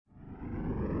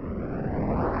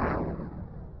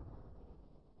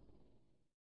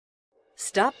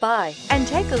Stop by and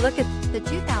take a look at the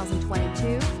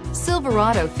 2022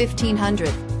 Silverado 1500.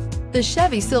 The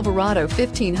Chevy Silverado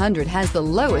 1500 has the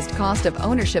lowest cost of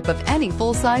ownership of any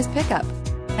full-size pickup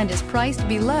and is priced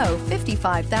below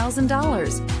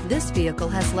 $55,000. This vehicle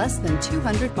has less than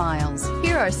 200 miles.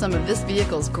 Here are some of this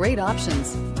vehicle's great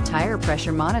options: tire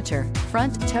pressure monitor,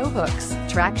 front tow hooks,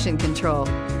 traction control,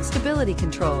 stability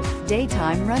control,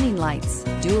 daytime running lights,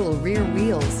 dual rear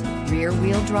wheels, rear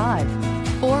wheel drive,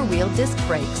 four-wheel disc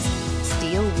brakes,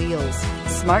 steel wheels,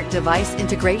 smart device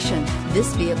integration.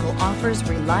 This vehicle offers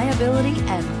reliability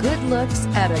and good looks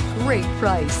at a great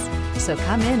price. So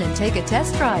come in and take a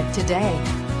test drive today.